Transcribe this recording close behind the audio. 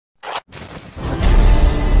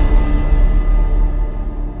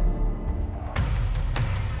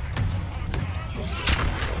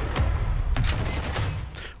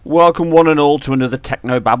Welcome one and all to another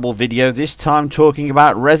Technobabble video, this time talking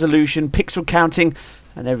about resolution, pixel counting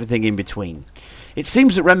and everything in between. It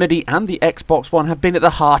seems that Remedy and the Xbox One have been at the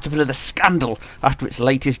heart of another scandal after its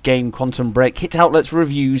latest game Quantum Break hit outlets'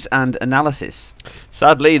 reviews and analysis.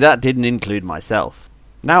 Sadly, that didn't include myself.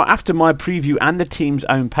 Now, after my preview and the team's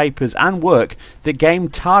own papers and work, the game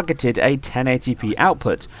targeted a 1080p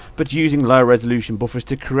output, but using low resolution buffers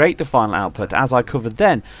to create the final output, as I covered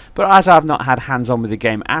then. But as I have not had hands-on with the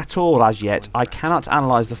game at all as yet, I cannot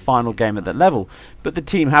analyse the final game at that level. But the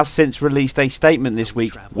team have since released a statement this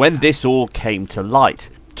week when this all came to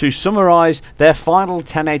light. To summarise, their final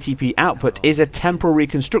 1080p output is a temporal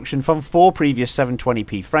reconstruction from 4 previous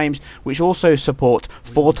 720p frames, which also support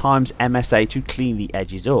 4 times MSA to clean the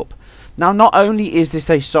edges up. Now, not only is this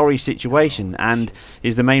a sorry situation, and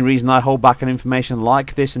is the main reason I hold back on information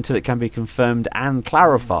like this until it can be confirmed and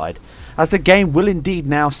clarified, as the game will indeed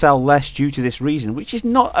now sell less due to this reason, which is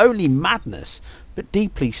not only madness, but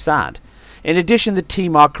deeply sad. In addition, the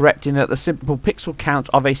team are correcting that the simple pixel count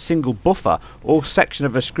of a single buffer or section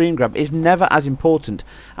of a screen grab is never as important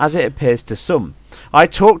as it appears to some. I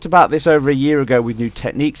talked about this over a year ago with new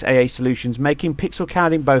techniques, AA solutions, making pixel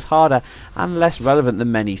counting both harder and less relevant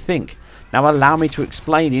than many think. Now allow me to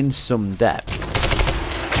explain in some depth.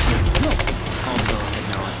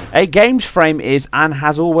 A game's frame is and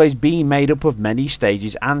has always been made up of many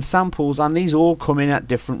stages and samples, and these all come in at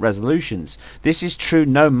different resolutions. This is true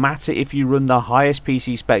no matter if you run the highest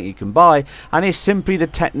PC spec you can buy, and is simply the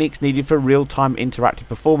techniques needed for real-time interactive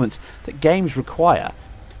performance that games require.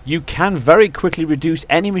 You can very quickly reduce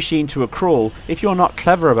any machine to a crawl if you're not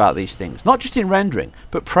clever about these things, not just in rendering,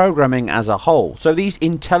 but programming as a whole. So these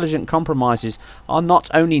intelligent compromises are not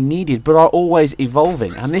only needed, but are always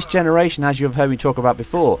evolving. And this generation, as you have heard me talk about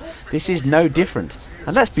before, this is no different.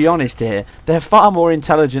 And let's be honest here, they're far more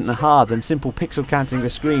intelligent and hard than simple pixel counting the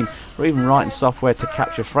screen, or even writing software to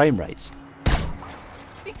capture frame rates.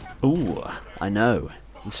 Ooh, I know,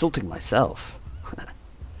 insulting myself.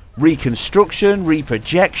 Reconstruction,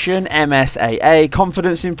 reprojection, MSAA,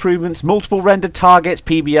 confidence improvements, multiple render targets,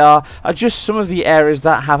 PBR are just some of the areas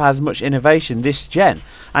that have as much innovation this gen,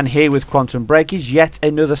 and here with Quantum Break is yet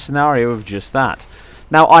another scenario of just that.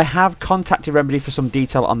 Now, I have contacted Remedy for some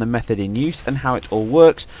detail on the method in use and how it all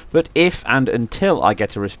works, but if and until I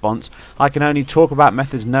get a response, I can only talk about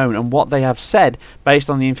methods known and what they have said based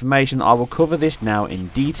on the information. I will cover this now in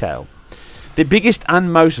detail. The biggest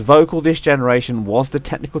and most vocal this generation was the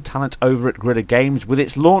technical talent over at Guerrilla Games with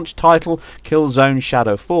its launch title Killzone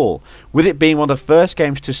Shadowfall, with it being one of the first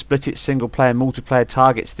games to split its single player and multiplayer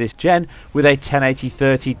targets this gen with a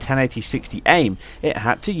 1080-30, 1080-60 aim. It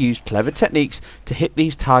had to use clever techniques to hit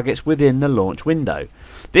these targets within the launch window.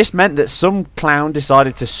 This meant that some clown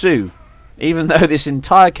decided to sue, even though this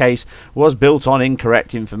entire case was built on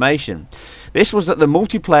incorrect information. This was that the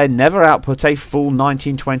multiplayer never output a full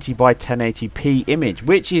 1920 by 1080p image,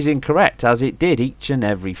 which is incorrect as it did each and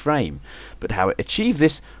every frame. But how it achieved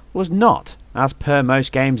this was not, as per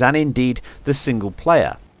most games and indeed the single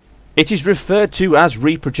player. It is referred to as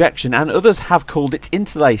reprojection, and others have called it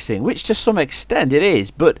interlacing, which to some extent it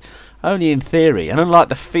is, but only in theory. And unlike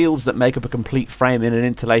the fields that make up a complete frame in an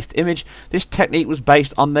interlaced image, this technique was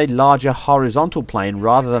based on the larger horizontal plane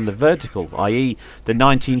rather than the vertical, i.e. the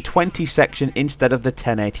 1920 section instead of the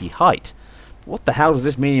 1080 height. What the hell does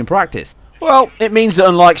this mean in practice? Well, it means that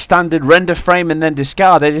unlike standard render frame and then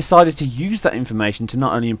discard, they decided to use that information to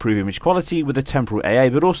not only improve image quality with a temporal AA,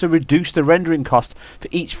 but also reduce the rendering cost for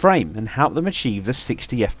each frame and help them achieve the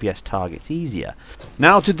 60 FPS targets easier.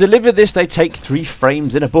 Now, to deliver this, they take 3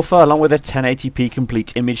 frames in a buffer along with a 1080p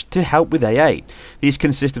complete image to help with AA. These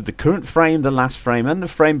consist of the current frame, the last frame and the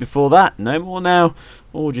frame before that, no more now,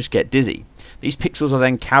 or just get dizzy. These pixels are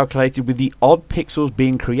then calculated with the odd pixels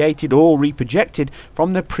being created or reprojected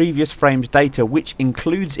from the previous frame's data, which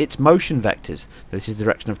includes its motion vectors. This is the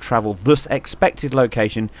direction of travel, thus expected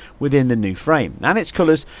location within the new frame, and its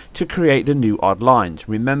colours to create the new odd lines.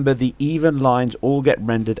 Remember, the even lines all get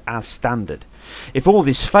rendered as standard. If all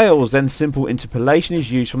this fails, then simple interpolation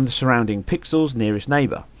is used from the surrounding pixels nearest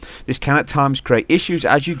neighbour. This can at times create issues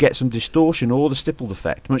as you get some distortion or the stippled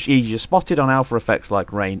effect, much easier spotted on alpha effects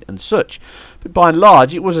like rain and such. But by and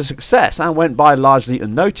large it was a success and went by largely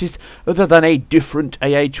unnoticed, other than a different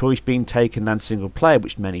AA choice being taken than single player,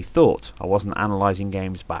 which many thought. I wasn't analysing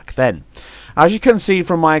games back then. As you can see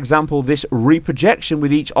from my example, this reprojection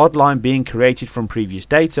with each odd line being created from previous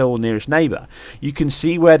data or nearest neighbour, you can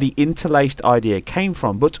see where the interlaced idea came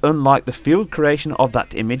from, but unlike the field creation of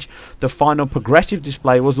that image, the final progressive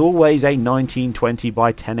display was was always a 1920 by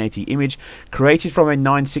 1080 image created from a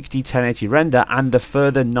 960 1080 render and the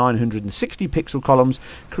further 960 pixel columns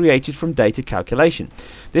created from data calculation.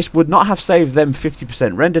 This would not have saved them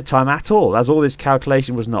 50% render time at all, as all this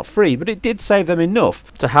calculation was not free, but it did save them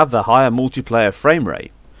enough to have the higher multiplayer frame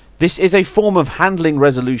rate. This is a form of handling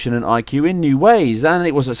resolution and IQ in new ways, and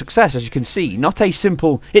it was a success, as you can see. Not a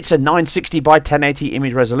simple, it's a 960 by 1080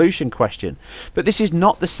 image resolution question. But this is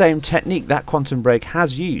not the same technique that Quantum Break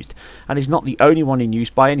has used, and is not the only one in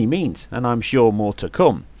use by any means, and I'm sure more to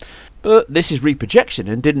come. But this is reprojection,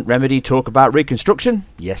 and didn't Remedy talk about reconstruction?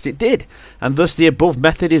 Yes, it did, and thus the above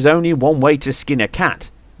method is only one way to skin a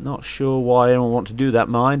cat. Not sure why anyone want to do that,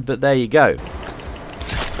 mind, but there you go.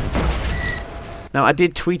 Now, I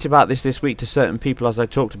did tweet about this week to certain people, as I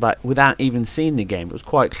talked about, without even seeing the game. It was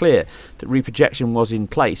quite clear that reprojection was in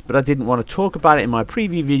place, but I didn't want to talk about it in my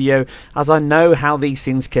preview video, as I know how these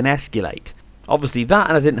things can escalate. Obviously that,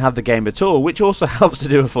 and I didn't have the game at all, which also helps to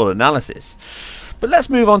do a full analysis. But let's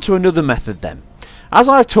move on to another method then. As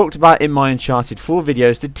I've talked about in my Uncharted 4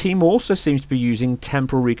 videos, the team also seems to be using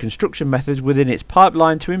temporal reconstruction methods within its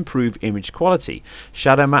pipeline to improve image quality.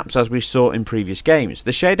 Shadow maps, as we saw in previous games.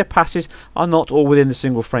 The shader passes are not all within the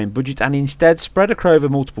single frame budget and instead spread over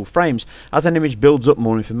multiple frames as an image builds up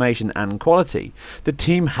more information and quality. The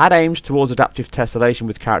team had aims towards adaptive tessellation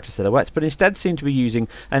with character silhouettes, but instead seemed to be using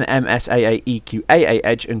an MSAA EQAA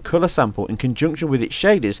edge and colour sample in conjunction with its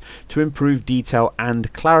shaders to improve detail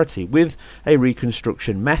and clarity with a reconstruction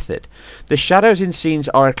method. The shadows in scenes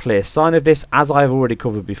are a clear sign of this, as I have already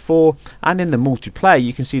covered before, and in the multiplayer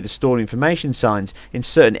you can see the stored information signs in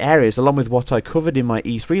certain areas, along with what I covered in my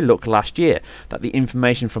E3 look last year, that the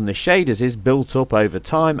information from the shaders is built up over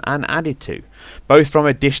time and added to, both from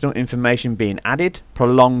additional information being added,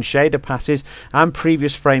 prolonged shader passes, and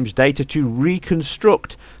previous frames data to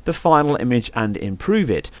reconstruct the final image and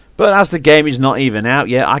improve it. But as the game is not even out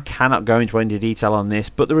yet, I cannot go into any detail on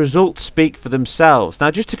this, but the results speak for themselves.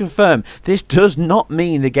 Now, just to confirm, this does not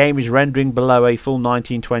mean the game is rendering below a full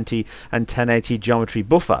 1920 and 1080 geometry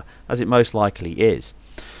buffer, as it most likely is.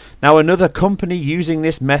 Now, another company using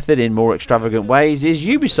this method in more extravagant ways is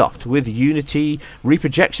Ubisoft. With Unity,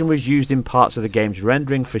 reprojection was used in parts of the game's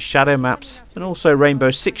rendering for shadow maps, and also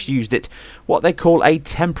Rainbow Six used it, what they call a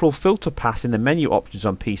temporal filter pass in the menu options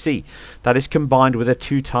on PC, that is combined with a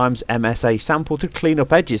 2x MSA sample to clean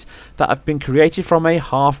up edges that have been created from a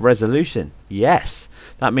half resolution. Yes,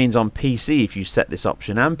 that means on PC, if you set this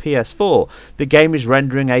option, and PS4, the game is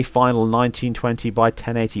rendering a final 1920 by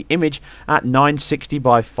 1080 image at 960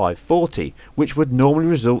 by 540, which would normally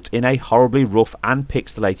result in a horribly rough and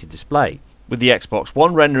pixelated display, with the Xbox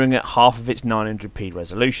One rendering at half of its 900p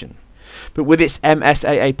resolution. But with its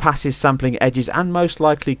MSAA passes sampling edges and most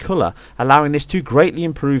likely colour, allowing this to greatly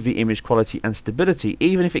improve the image quality and stability,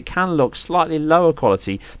 even if it can look slightly lower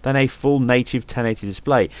quality than a full native 1080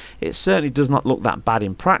 display. It certainly does not look that bad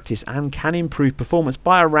in practice and can improve performance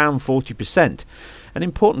by around 40%. An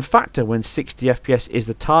important factor when 60 FPS is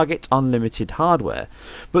the target on limited hardware.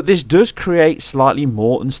 But this does create slightly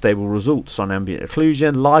more unstable results on ambient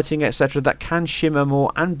occlusion, lighting, etc. that can shimmer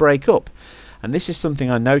more and break up. And this is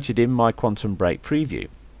something I noted in my Quantum Break preview.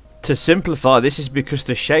 To simplify, this is because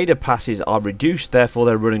the shader passes are reduced, therefore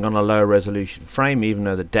they're running on a lower resolution frame, even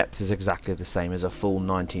though the depth is exactly the same as a full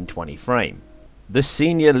 1920 frame. The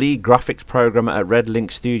senior lead graphics programmer at Red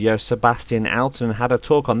Link Studio, Sebastian Alton, had a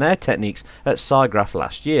talk on their techniques at SciGraph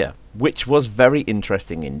last year, which was very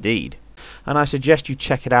interesting indeed. And I suggest you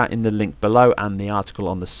check it out in the link below and the article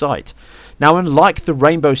on the site. Now, unlike the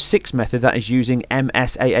Rainbow Six method that is using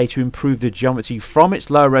MSAA to improve the geometry from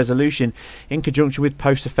its lower resolution in conjunction with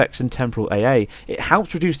post effects and temporal AA, it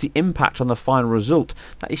helps reduce the impact on the final result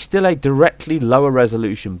that is still a directly lower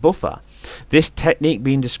resolution buffer. This technique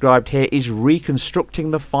being described here is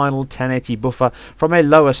reconstructing the final 1080 buffer from a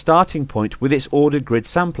lower starting point with its ordered grid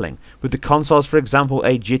sampling. With the consoles, for example,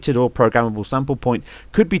 a jittered or programmable sample point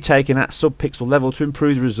could be taken at sub-pixel level to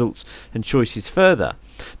improve the results and choices further.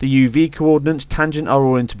 The UV coordinates, tangent are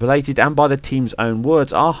all interpolated and, by the team's own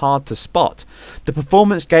words, are hard to spot. The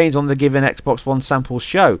performance gains on the given Xbox One samples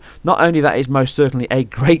show not only that is most certainly a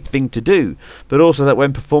great thing to do, but also that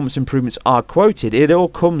when performance improvements are quoted, it all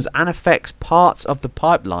comes and affects parts of the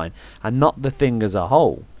pipeline and not the thing as a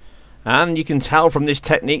whole. And you can tell from this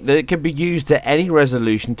technique that it can be used at any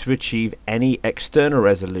resolution to achieve any external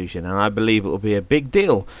resolution, and I believe it will be a big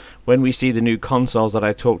deal when we see the new consoles that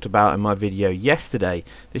I talked about in my video yesterday.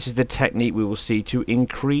 This is the technique we will see to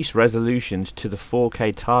increase resolutions to the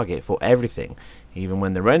 4K target for everything, even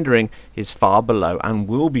when the rendering is far below and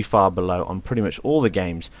will be far below on pretty much all the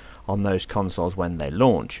games on those consoles when they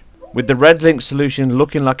launch. with the red link solution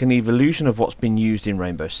looking like an evolution of what's been used in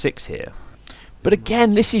Rainbow Six here. But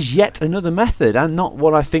again, this is yet another method and not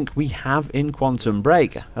what I think we have in Quantum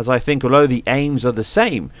Break, as I think although the aims are the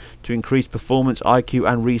same to increase performance,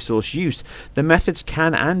 IQ and resource use, the methods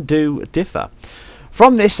can and do differ.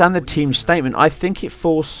 From this and the team's statement, I think it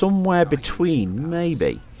falls somewhere between,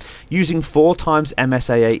 maybe. Using 4 times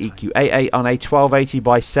MSAA EQAA on a 1280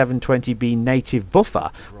 by 720p native buffer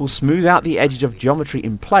will smooth out the edges of geometry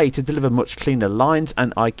in play to deliver much cleaner lines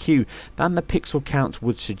and IQ than the pixel count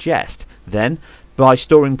would suggest. Then, by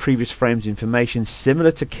storing previous frames information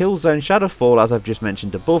similar to Killzone Shadowfall as I've just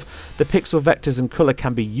mentioned above, the pixel vectors and colour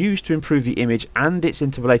can be used to improve the image and its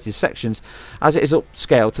interrelated sections as it is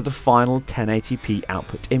upscaled to the final 1080p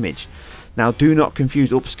output image. Now do not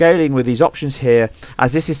confuse upscaling with these options here,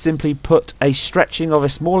 as this is simply put a stretching of a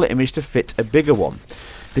smaller image to fit a bigger one.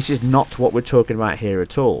 This is not what we're talking about here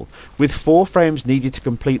at all. With 4 frames needed to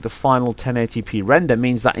complete the final 1080p render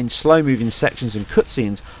means that in slow moving sections and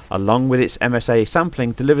cutscenes, along with its MSA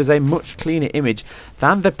sampling, delivers a much cleaner image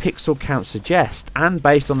than the pixel count suggests, and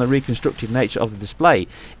based on the reconstructed nature of the display,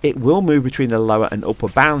 it will move between the lower and upper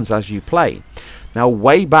bounds as you play. Now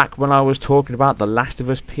way back when I was talking about The Last of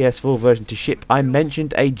Us PS4 version to ship, I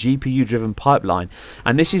mentioned a GPU driven pipeline,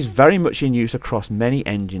 and this is very much in use across many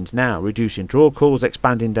engines now, reducing draw calls,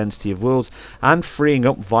 expanding density of worlds and freeing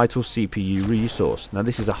up vital CPU resource. Now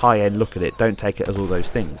this is a high end look at it, don't take it as all those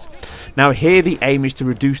things. Now here the aim is to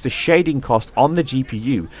reduce the shading cost on the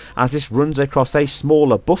GPU as this runs across a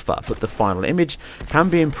smaller buffer, but the final image can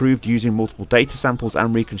be improved using multiple data samples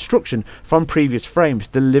and reconstruction from previous frames,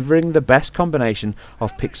 delivering the best combination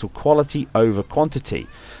of pixel quality over quantity.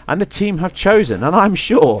 And the team have chosen, and I'm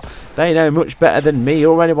sure they know much better than me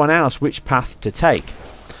or anyone else, which path to take.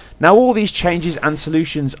 Now all these changes and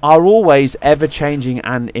solutions are always ever changing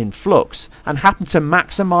and in flux, and happen to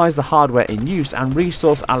maximise the hardware in use and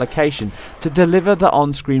resource allocation to deliver the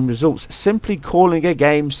on-screen results. Simply calling a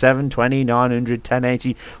game 720, 900,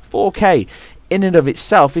 1080, 4K in and of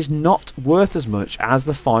itself is not worth as much as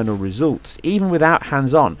the final results. Even without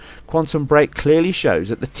hands-on, Quantum Break clearly shows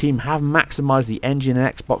that the team have maximised the engine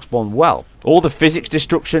and Xbox One well. All the physics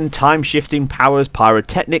destruction, time shifting powers,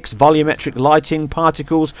 pyrotechnics, volumetric lighting,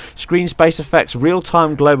 particles, screen space effects,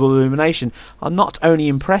 real-time global illumination are not only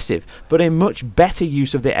impressive, but a much better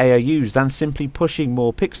use of the AIUs than simply pushing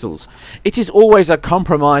more pixels. It is always a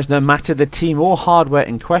compromise no matter the team or hardware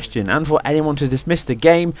in question, and for anyone to dismiss the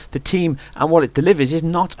game, the team and what it delivers is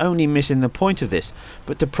not only missing the point of this,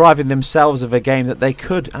 but depriving themselves of a game that they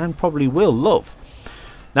could and probably will love.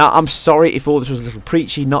 Now I'm sorry if all this was a little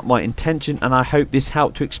preachy, not my intention, and I hope this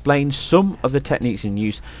helped to explain some of the techniques in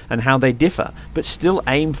use and how they differ, but still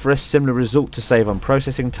aim for a similar result to save on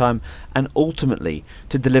processing time and ultimately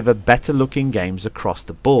to deliver better looking games across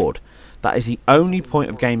the board. That is the only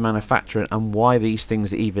point of game manufacturing and why these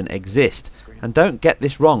things even exist. And don't get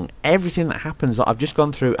this wrong, everything that happens that I've just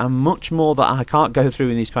gone through and much more that I can't go through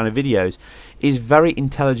in these kind of videos is very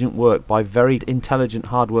intelligent work by very intelligent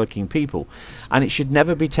hard-working people, and it should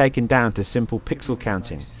never be taken down to simple pixel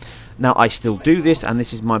counting. Now I still do this, and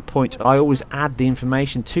this is my point, I always add the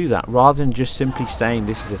information to that rather than just simply saying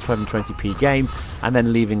this is a 720p game and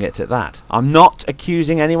then leaving it at that. I'm not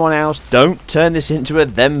accusing anyone else, don't turn this into a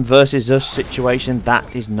them versus us situation,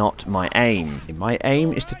 that is not my aim. My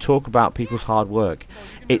aim is to talk about people's hard work.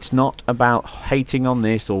 It's not about hating on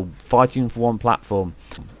this or fighting for one platform.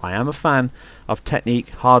 I am a fan of technique,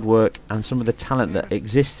 hard work and some of the talent that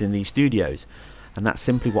exists in these studios, and that's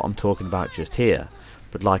simply what I'm talking about just here.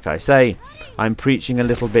 But like I say, I'm preaching a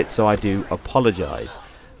little bit, so I do apologise.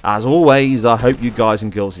 As always, I hope you guys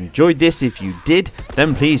and girls enjoyed this. If you did,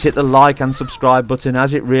 then please hit the like and subscribe button,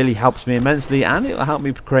 as it really helps me immensely and it will help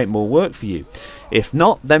me create more work for you. If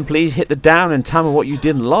not, then please hit the down and tell me what you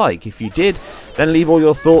didn't like. If you did, then leave all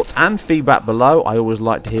your thoughts and feedback below. I always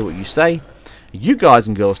like to hear what you say. You guys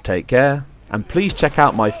and girls take care, and please check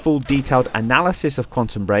out my full detailed analysis of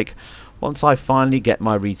Quantum Break once I finally get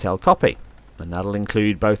my retail copy. And that'll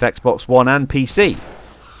include both Xbox One and PC.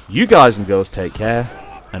 You guys and girls take care,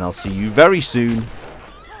 and I'll see you very soon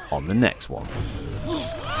on the next one.